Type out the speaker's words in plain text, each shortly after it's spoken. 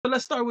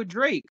let's start with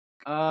Drake.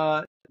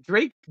 Uh,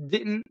 Drake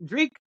didn't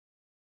Drake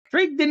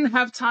Drake didn't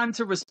have time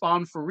to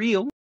respond for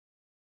real,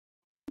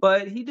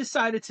 but he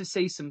decided to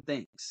say some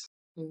things.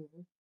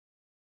 Mhm.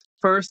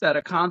 First, at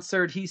a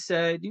concert, he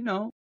said,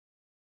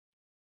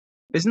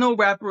 there's no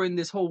rapper in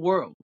this whole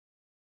world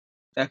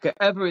that could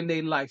ever in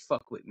their life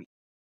fuck with me.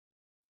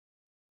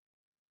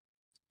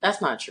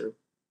 That's not true.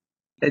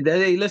 And then,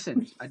 hey,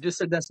 listen, I just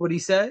said that's what he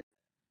said.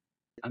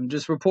 I'm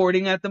just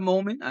reporting at the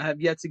moment. I have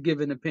yet to give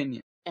an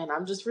opinion. And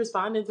I'm just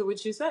responding to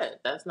what you said.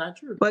 That's not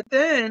true. But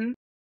then,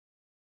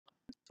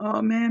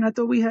 oh man, I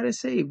thought we had it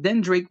saved.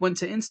 Then Drake went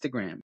to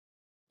Instagram.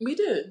 We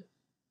did.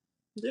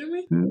 Didn't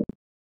we?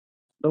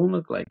 Don't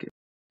look like it,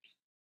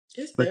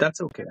 It's but there.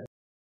 that's okay.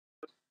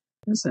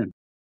 Listen,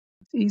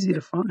 it's easy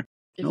to find.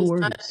 If No it's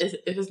not worries.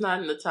 if it's not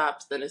in the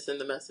tops, then it's in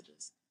the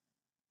messages.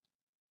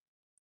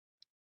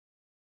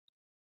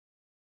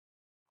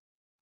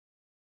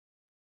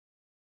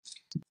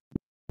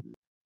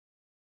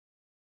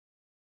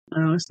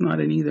 No, it's not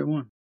in either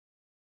one.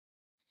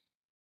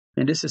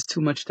 And this is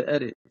too much to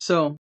edit.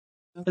 So,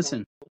 Okay.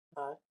 listen,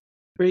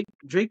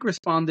 Drake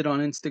responded on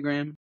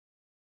Instagram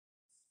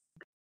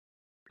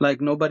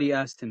like nobody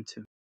asked him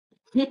to.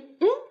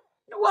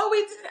 Well,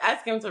 we did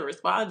ask him to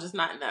respond, just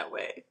not in that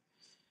way.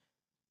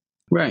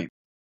 Right.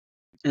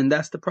 And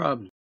that's the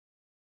problem.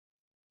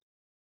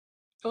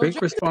 Well, Drake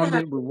Drake doesn't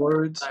have.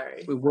 responded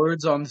Sorry, with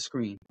words on the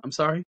screen. I'm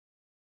sorry?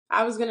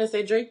 I was gonna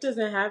say Drake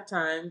doesn't have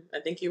time. I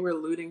think you were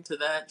alluding to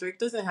that. Drake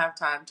doesn't have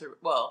time to.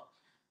 Well,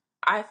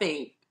 I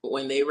think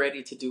when they're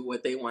ready to do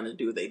what they want to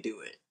do, they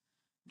do it.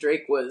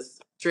 Drake was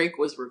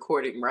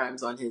recording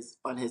rhymes on his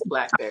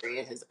BlackBerry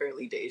in his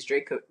early days.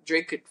 Drake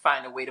could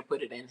find a way to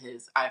put it in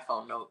his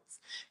iPhone notes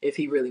if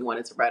he really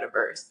wanted to write a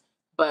verse.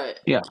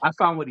 But Yeah, I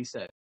found what he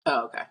said.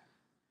 oh, okay.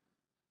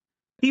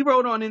 He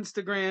wrote on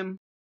Instagram,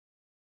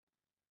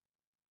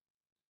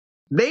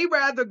 they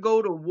rather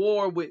go to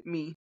war with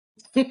me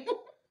So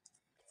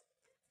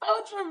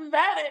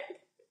dramatic.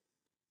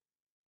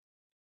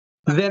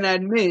 than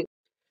admit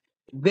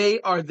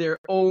they are their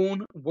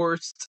own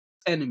worst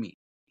enemy.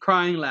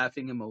 Crying,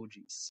 laughing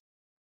emojis.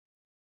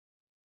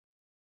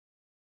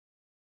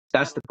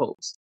 That's the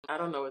post. I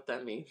don't know what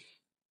that means.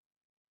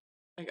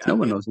 Like, No I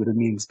one mean, knows what it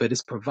means, but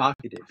it's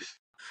provocative.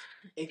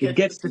 it It gets the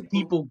gets the people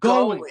people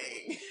going.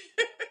 going.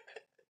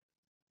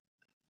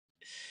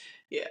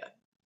 Yeah.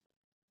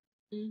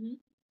 Hmm.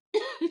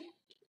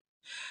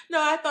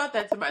 No, I thought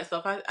that to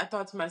myself. I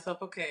thought to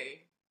myself,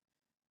 okay,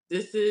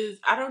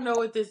 I don't know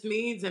what this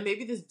means, and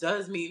maybe this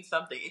does mean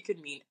something. It could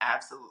mean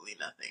absolutely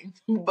nothing,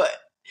 but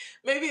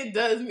maybe it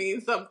does mean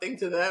something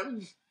to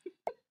them.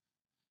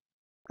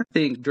 I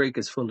think Drake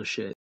is full of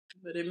shit.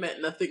 But it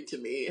meant nothing to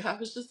me. I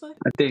was just like,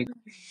 I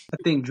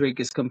think Drake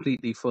is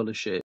completely full of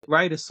shit.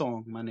 Write a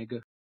song, my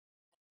nigga.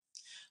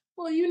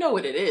 well, you know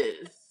what it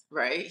is,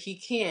 right? He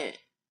can't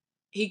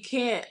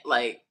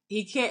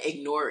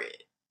ignore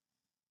it.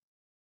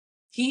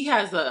 He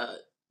has the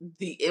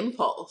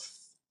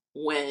impulse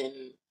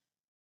when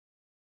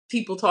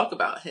people talk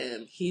about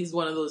him. He's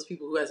one of those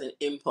people who has an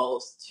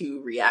impulse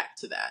to react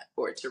to that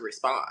or to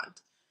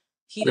respond.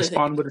 He doesn't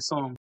Respond with a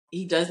song.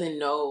 he doesn't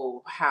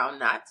know how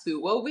not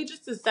to. Well, we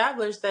just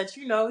established that,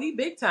 he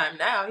big time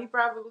now. He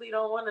probably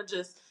don't want to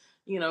just,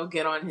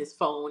 get on his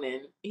phone,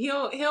 and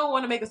he'll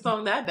want to make a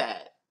song that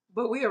bad.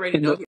 But we already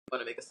In know the he don't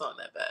want to make a song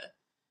that bad.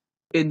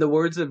 in the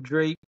words of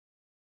Drake,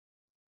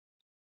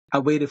 I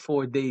waited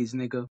 4 days,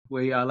 nigga.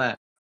 Where y'all at?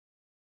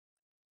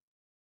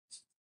 It's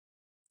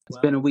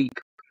Well, been a week.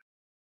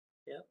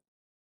 yep.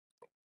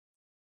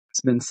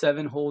 It's been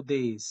 7 whole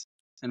days.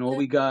 And all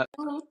we got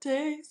Several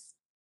days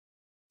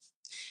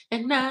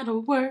and not a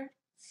word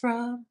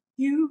from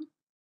you.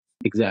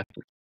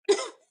 exactly.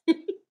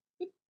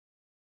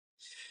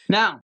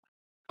 Now,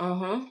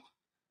 Uh-huh.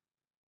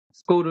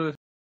 let's go to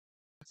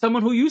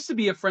someone who used to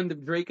be a friend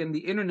of Drake and the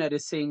internet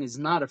is saying is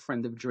not a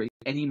friend of Drake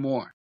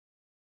anymore.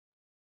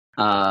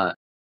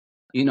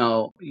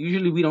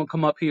 Usually we don't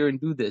come up here and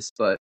do this,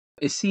 but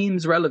it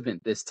seems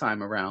relevant this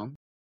time around.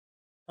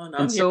 Oh no,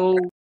 And I'm here. so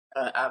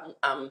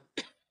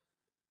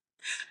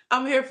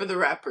I'm here for the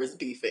rappers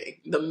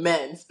beefing, the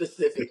men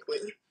specifically.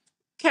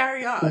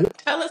 Carry on.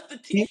 Tell us the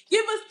tea.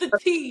 Give us the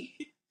tea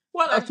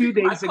while I a few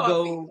drink my days coffee.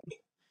 ago,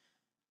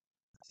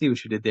 see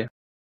what you did there.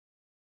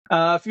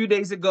 A few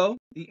days ago,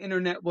 the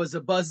internet was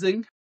a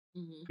buzzing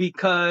Mm-hmm.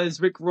 because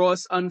Rick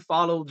Ross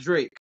unfollowed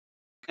Drake.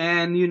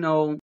 And,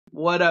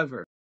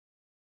 whatever.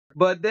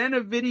 But then a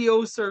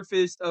video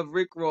surfaced of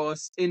Rick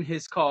Ross in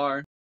his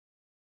car,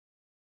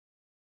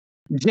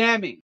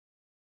 jamming,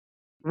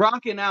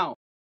 rocking out,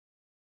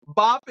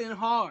 bopping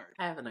hard,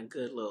 Having a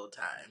good little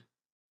time.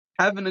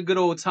 having a good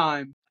old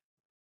time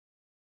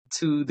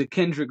to the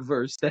Kendrick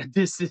verse that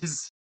this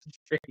is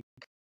Drake.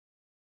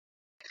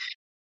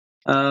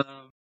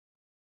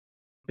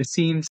 It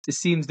seems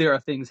there are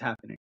things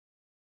happening.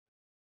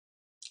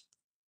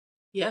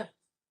 Yeah,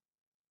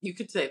 you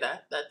could say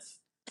that.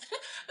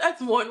 That's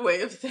one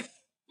way of saying.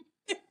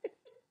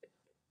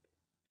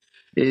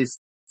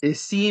 It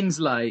seems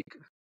like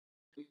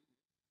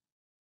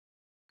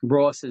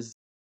Ross is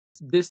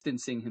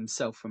distancing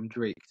himself from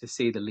Drake, to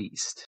say the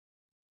least.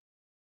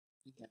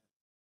 Yeah,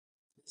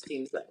 it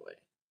seems that way.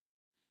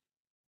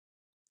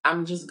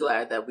 I'm just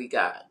glad that we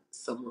got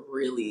some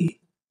really,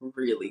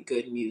 really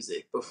good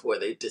music before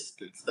they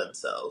distance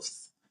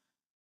themselves.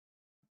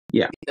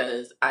 Yeah.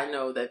 Because I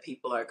know that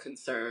people are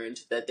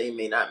concerned that they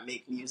may not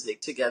make music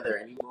together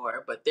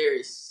anymore, but there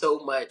is so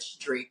much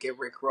Drake and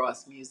Rick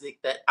Ross music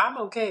that I'm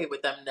okay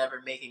with them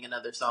never making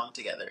another song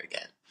together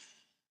again.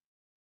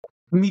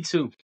 Me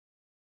too.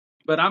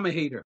 But I'm a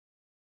hater.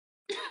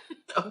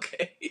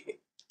 Okay.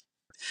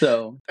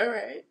 So All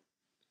right.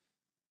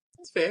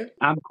 That's fair.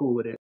 I'm cool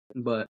with it.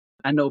 But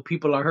I know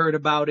people are hurt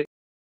about it.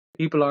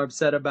 People are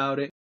upset about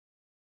it.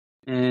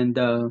 And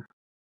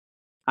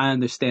I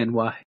understand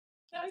why.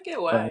 I get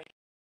But why.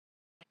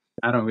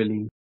 I don't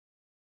really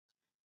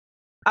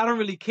I don't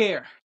really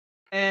care.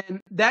 And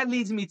that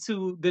leads me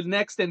to the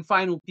next and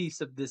final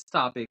piece of this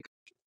topic.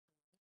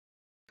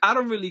 I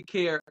don't really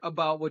care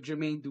about what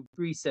Jermaine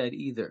Dupri said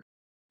either.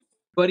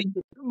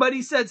 But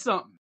he said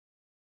something.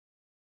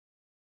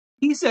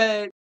 He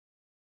said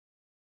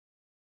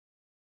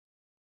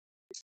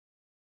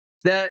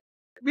that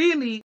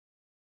really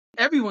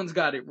everyone's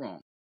got it wrong.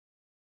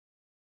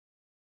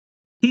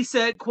 He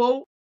said,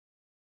 quote,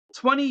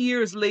 20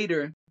 years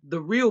later, the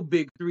real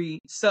big three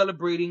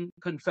celebrating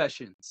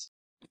confessions.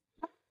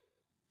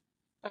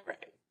 All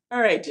right.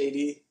 All right,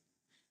 JD.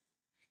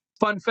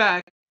 Fun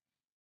fact,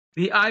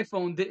 the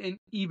iPhone didn't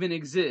even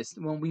exist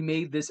when we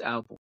made this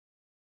album.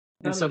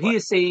 I And don't know so why. he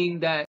is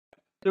saying that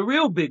the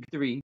real big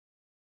three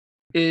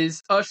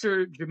is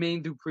Usher,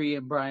 Jermaine Dupri,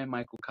 and Brian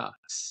Michael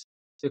Cox,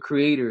 the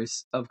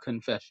creators of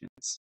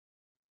Confessions.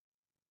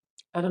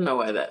 I don't know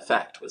why that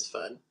fact was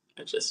fun.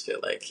 I just feel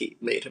like he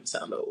made him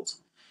sound old.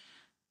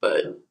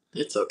 But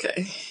it's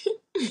okay.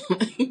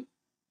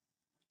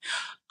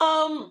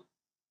 um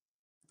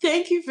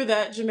Thank you for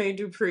that, Jermaine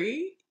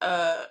Dupri.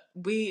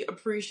 We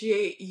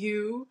appreciate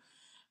you,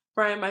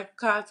 Brian Michael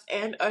Cox,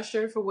 and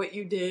Usher for what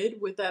you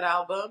did with that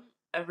album.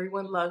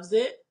 Everyone loves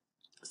it.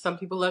 Some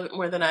people love it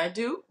more than I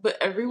do, but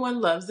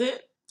everyone loves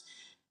it.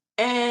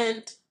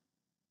 And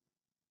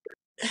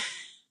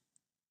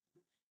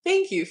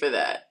thank you for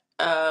that.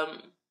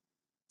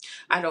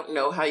 I don't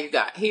know how you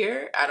got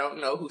here. I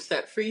don't know who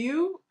set for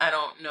you. I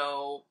don't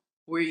know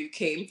where you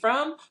came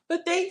from,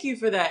 but thank you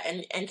for that.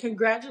 And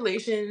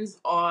congratulations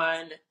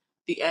on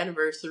the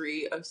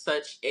anniversary of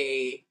such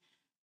a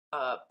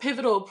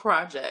pivotal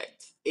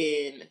project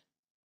in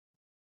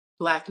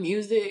Black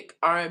music,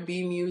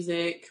 R&B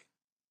music,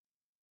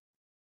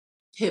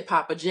 hip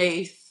hop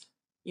adjacent,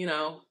 you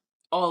know,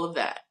 all of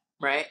that,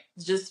 right?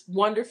 Just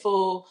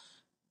wonderful.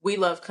 We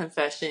love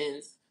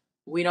Confessions.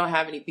 We don't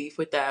have any beef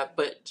with that.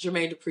 But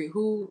Jermaine Dupri,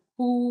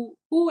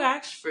 who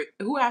asked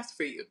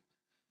for you?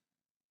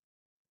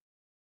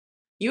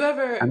 You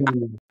I ever?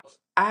 mean,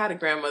 I had a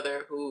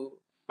grandmother who,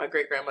 my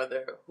great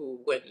grandmother,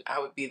 who when I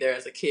would be there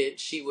as a kid,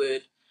 she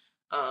would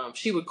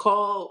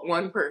call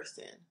one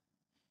person.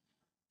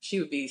 She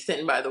would be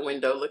sitting by the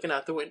window, looking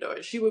out the window,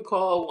 and she would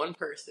call one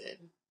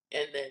person,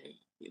 and then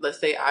let's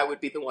say I would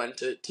be the one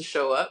to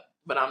show up,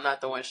 but I'm not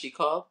the one she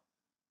called.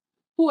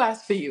 Who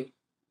asked for you?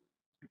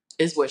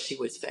 Is what she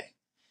would say.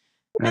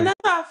 And right. that's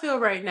how I feel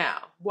right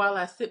now while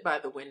I sit by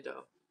the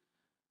window.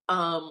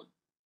 Um,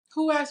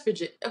 who asked for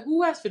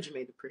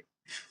Jermaine Dupri?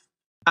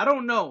 I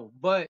don't know,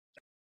 but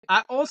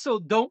I also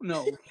don't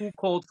know who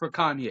called for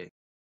Kanye.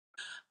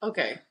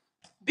 Okay,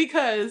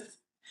 because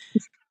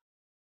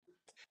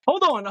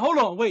Hold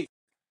on, wait.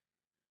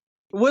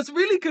 What's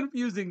really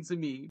confusing to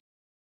me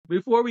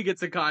before we get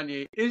to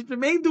Kanye is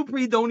Jermaine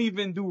Dupri don't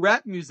even do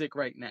rap music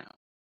right now.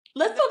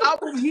 let's And the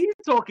talk. album he's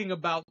talking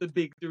about, the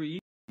big three,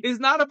 is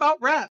not about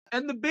rap.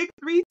 And the big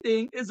three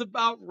thing is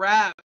about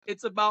rap.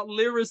 It's about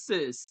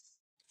lyricists.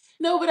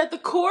 No, but at the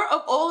core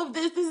of all of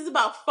this is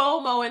about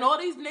FOMO, and all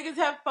these niggas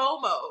have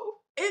FOMO.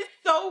 It's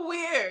so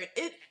weird.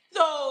 It's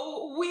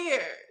so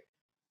weird.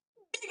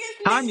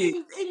 Biggest Kanye,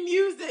 names in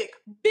music,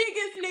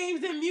 biggest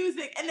names in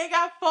music, and they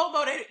got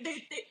FOMO.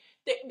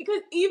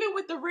 Because even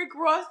with the Rick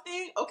Ross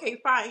thing, okay,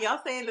 fine, y'all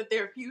saying that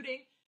they're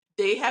feuding.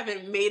 They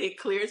haven't made it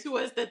clear to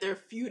us that they're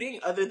feuding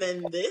other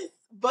than this.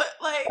 But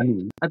like,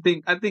 I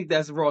think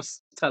that's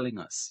Ross telling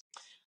us.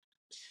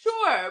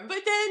 sure, but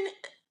then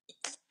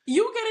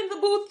you get in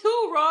the booth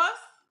too, Ross.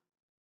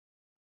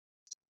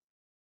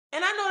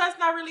 And I know that's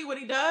not really what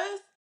he does.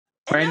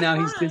 And Right that's now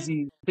he's fine.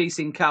 busy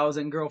chasing cows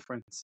and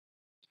girlfriends.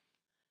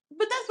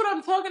 But that's what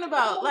I'm talking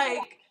about.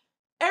 Like,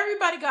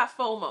 everybody got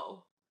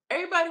FOMO.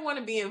 Everybody want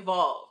to be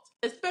involved,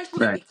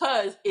 especially Right,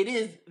 because it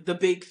is the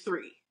big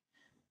three.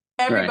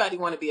 right. Everybody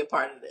want to be a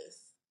part of this.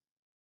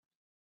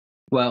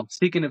 Well,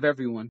 speaking of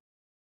everyone,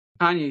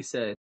 Kanye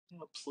said,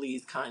 Oh,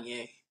 please,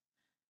 Kanye.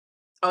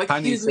 Oh,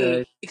 Kanye excuse said,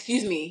 me.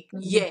 Excuse me.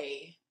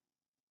 Yay.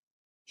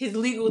 His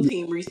legal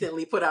team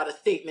recently put out a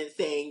statement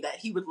saying that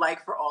he would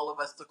like for all of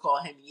us to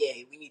call him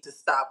Ye. We need to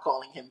stop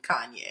calling him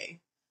Kanye.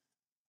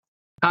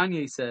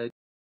 Kanye said,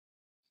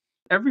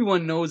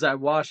 everyone knows I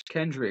washed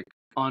Kendrick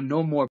on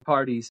No More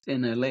Parties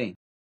in LA.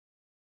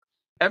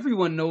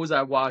 Everyone knows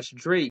I washed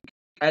Drake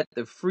at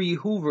the Free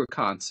Hoover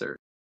concert.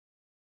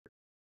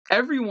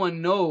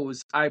 Everyone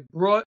knows I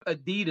brought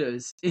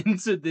Adidas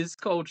into this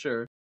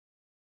culture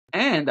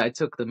and I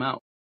took them out.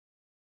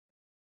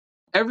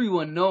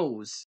 Everyone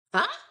knows.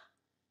 Huh?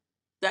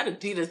 That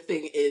Adidas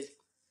thing is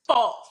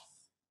false,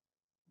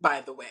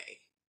 by the way.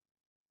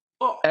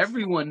 False.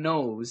 Everyone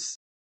knows.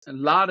 A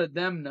lot of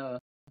them,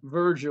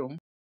 Virgil,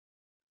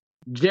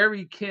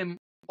 Jerry Kim,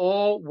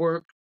 all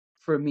work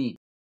for me.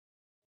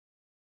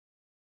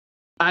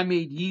 I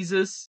made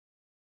Yeezus,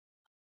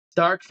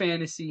 Dark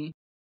Fantasy,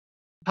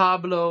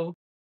 Pablo,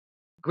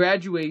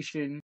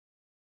 Graduation,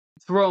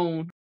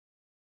 Throne,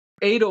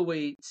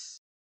 808s.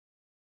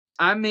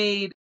 I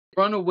made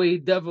Runaway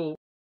Devil.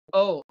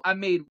 Oh, I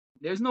made.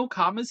 There's no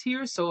commas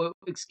here, so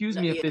excuse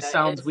me if Yeah, this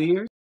sounds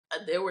weird.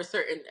 there were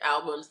certain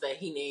albums that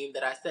he named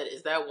that I said,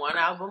 is that one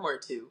album or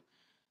two?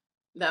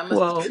 That must have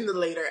Well, been the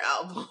later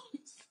albums.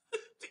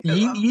 Because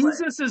I was like,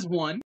 Yeezus is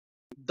one.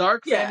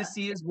 Dark yeah.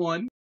 Fantasy is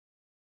one.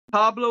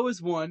 Pablo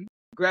is one.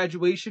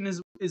 Graduation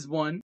is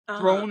one. Uh-huh.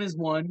 Throne is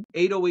one.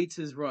 808s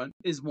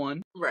is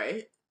one.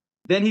 Right.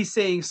 Then he's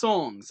saying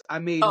songs. I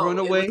made Oh, it was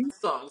Runaway. the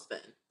songs then.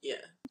 Yeah.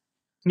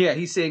 Yeah,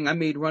 he's saying I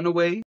made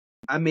Runaway.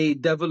 I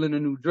made Devil in a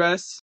New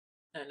Dress.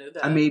 I knew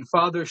I that. made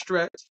Father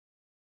Stretch.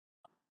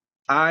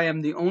 I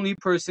am the only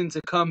person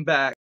to come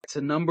back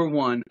to number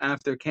one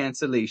after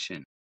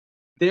cancellation.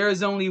 There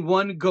is only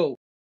one GOAT.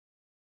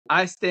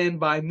 I stand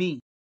by me.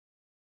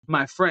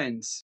 My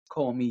friends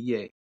call me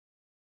Ye.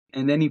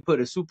 And then he put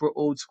a super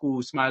old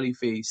school smiley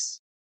face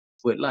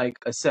with like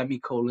a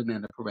semicolon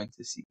and a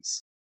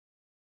parentheses.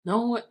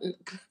 No one,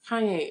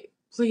 Kanye,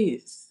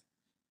 please.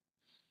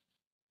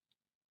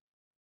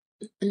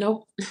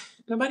 Nope.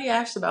 Nobody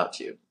asked about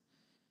you.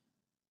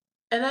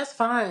 And that's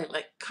fine.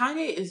 Like,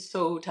 Kanye is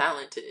so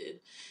talented.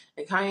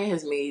 And Kanye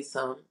has made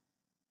some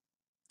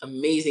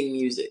amazing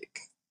music.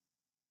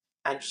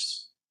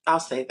 I'll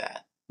say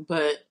that.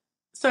 But,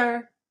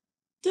 sir,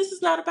 this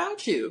is not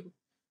about you.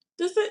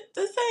 This ain't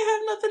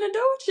have nothing to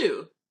do with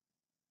you.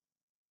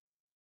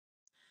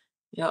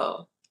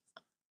 Yo,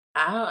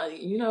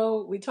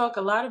 we talk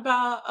a lot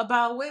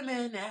about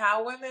women and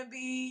how women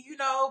be,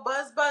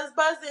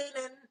 buzzing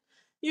and,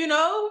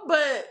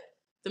 but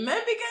the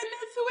men be getting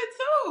into it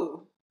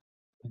too.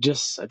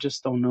 I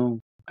just don't know.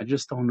 I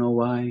just don't know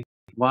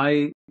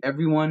why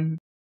everyone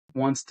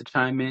wants to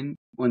chime in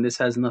when this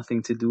has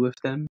nothing to do with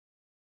them.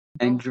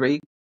 And Oh,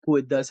 Drake, who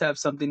it does have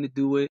something to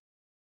do with,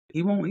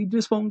 he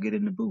just won't get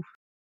in the booth.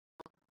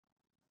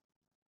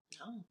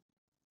 no.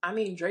 I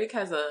mean, Drake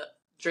has a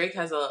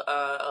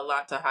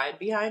lot to hide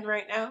behind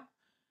right now.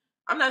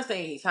 I'm not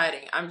saying he's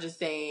hiding. I'm just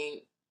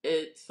saying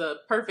it's a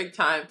perfect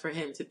time for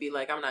him to be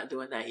like, I'm not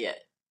doing that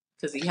yet,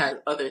 because he has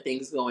other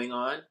things going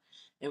on,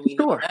 and we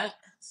know Sure. that.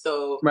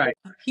 So Right.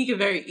 he could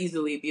very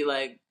easily be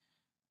like,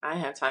 I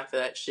have time for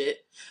that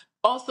shit.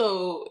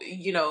 Also,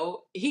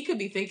 he could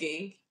be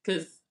thinking,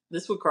 because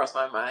this would cross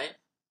my mind.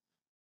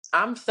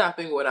 I'm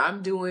stopping what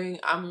I'm doing.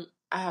 I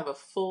have a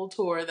full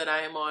tour that I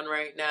am on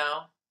right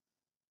now.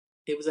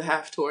 It was a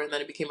half tour and then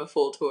it became a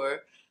full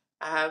tour.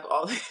 I have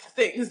all these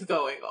things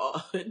going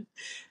on.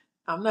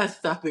 I'm not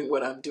stopping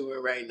what I'm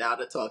doing right now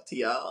to talk to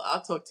y'all.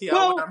 I'll talk to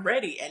y'all when Well, I'm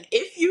ready. And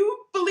if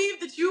you believe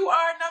that you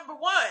are number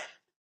one,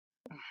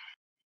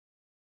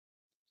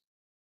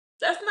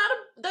 that's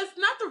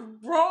not the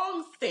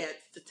wrong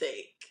stance to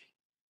take.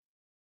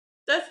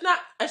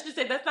 I should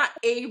say that's not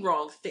a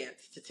wrong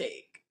stance to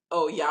take.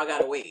 Oh, y'all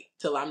gotta wait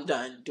till I'm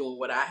done doing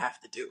what I have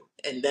to do,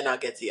 and then I'll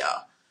get to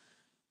y'all.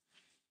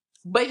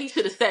 But he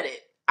should have said it.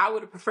 I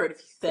would have preferred if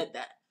he said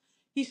that.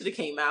 He should have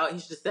came out. He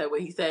should have said what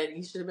he said.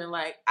 He should have been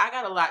like, I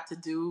got a lot to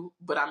do,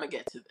 but I'm gonna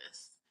get to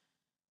this.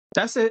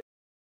 that's it.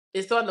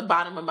 It's on the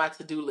bottom of my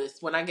to-do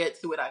list. When I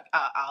get to it,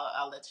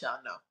 I'll let y'all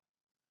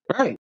know.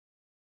 Right.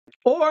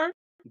 Or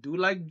do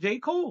like J.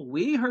 Cole.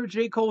 We ain't heard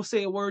J. Cole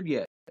say a word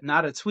yet.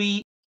 Not a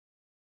tweet,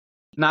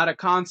 not a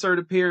concert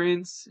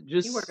appearance, He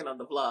just working on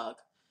the vlog.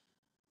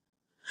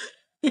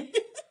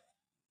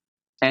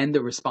 and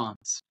the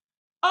response.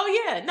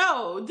 Oh yeah,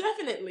 no,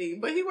 definitely.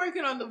 But he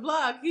working on the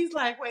vlog. He's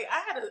like, wait,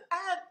 I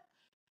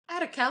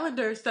had a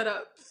calendar set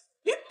up.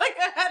 Like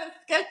I had a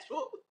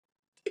schedule.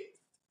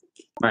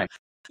 Right.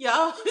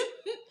 Y'all,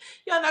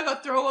 y'all not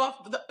gonna throw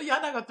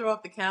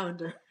off the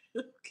calendar.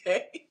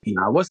 Okay.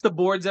 Now, what's the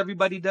boards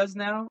everybody does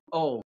now?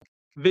 Oh,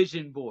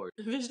 vision board.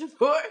 Vision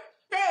board.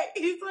 Right.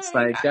 He's It's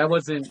like, like that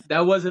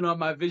wasn't on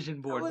my vision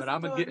I board, but wasn't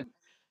on.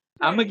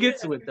 I'm Right. gonna get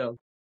Yeah. to it though.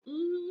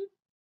 hmm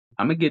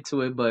I'm gonna get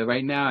to it, but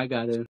right now I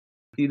gotta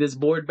see this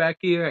board back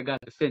here. I got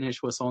to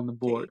finish what's on the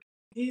board.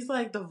 He's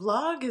like, the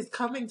vlog is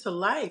coming to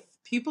life.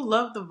 People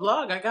love the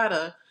vlog. I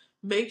gotta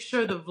make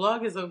sure the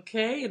vlog is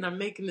okay, and I'm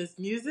making this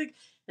music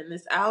and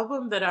this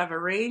album that I've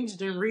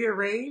arranged and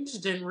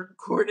rearranged and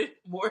recorded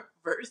more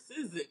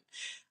verses, and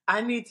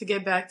I need to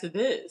get back to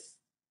this.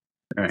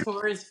 All right,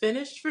 Tour is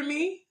finished for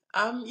me.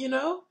 Let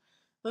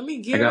me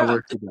I gear got up.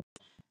 work to do.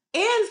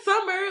 And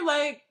Summer,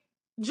 like,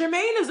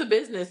 Jermaine is a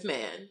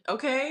businessman,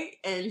 okay?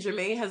 And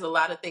Jermaine has a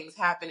lot of things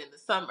happen in the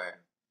summer.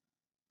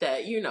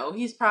 that, you know,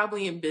 he's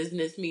probably in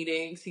business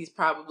meetings. He's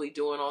probably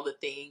doing all the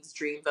things.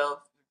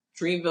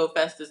 Dreamville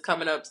Fest is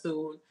coming up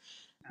soon.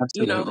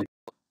 You know, Absolutely.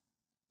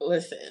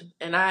 listen,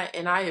 and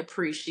I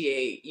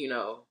appreciate,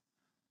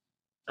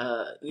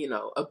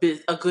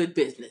 a good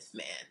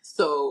businessman.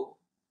 So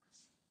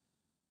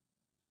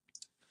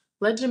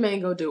let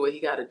Jermaine go do what he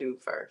got to do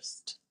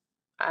first.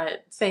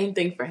 Same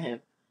thing for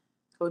him.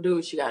 Go do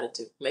what you got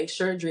to do. Make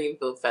sure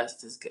Dreamville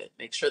Fest is good.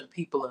 Make sure the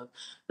people of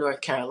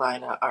North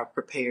Carolina are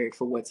prepared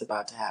for what's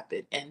about to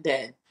happen, and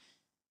then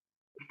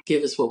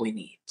give us what we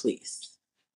need, please.